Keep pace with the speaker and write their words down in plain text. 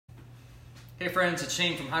Hey friends, it's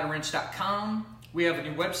Shane from How2Wrench.com. We have a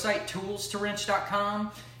new website,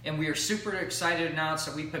 toolstowrench.com, and we are super excited to announce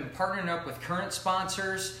that we've been partnering up with current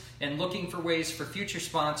sponsors and looking for ways for future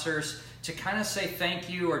sponsors to kind of say thank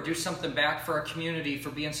you or do something back for our community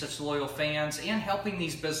for being such loyal fans and helping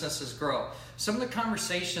these businesses grow. Some of the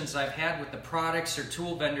conversations I've had with the products or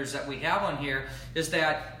tool vendors that we have on here is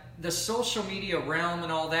that the social media realm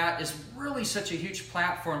and all that is really such a huge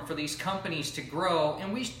platform for these companies to grow,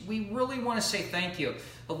 and we really want to say thank you.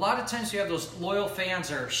 A lot of times we have those loyal fans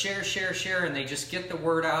that are share, and they just get the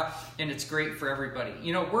word out, and it's great for everybody.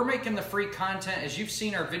 You know, we're making the free content. As you've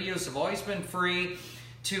seen, our videos have always been free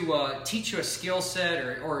to teach you a skill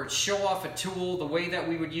set or show off a tool, the way that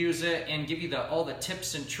we would use it, and give you all the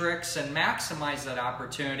tips and tricks and maximize that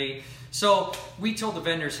opportunity. So we told the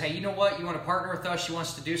vendors, hey, you know what? You want to partner with us? You want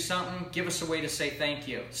us to do something? Give us a way to say thank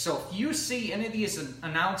you. So if you see any of these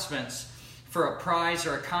announcements for a prize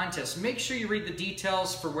or a contest, make sure you read the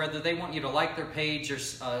details for whether they want you to like their page or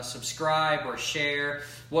subscribe or share,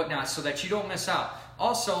 whatnot, so that you don't miss out.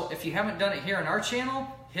 Also, if you haven't done it here on our channel,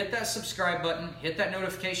 hit that subscribe button, hit that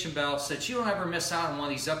notification bell so that you don't ever miss out on one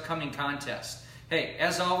of these upcoming contests. Hey,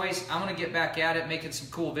 as always, I'm going to get back at it making some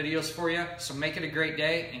cool videos for you, so make it a great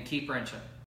day and keep wrenching.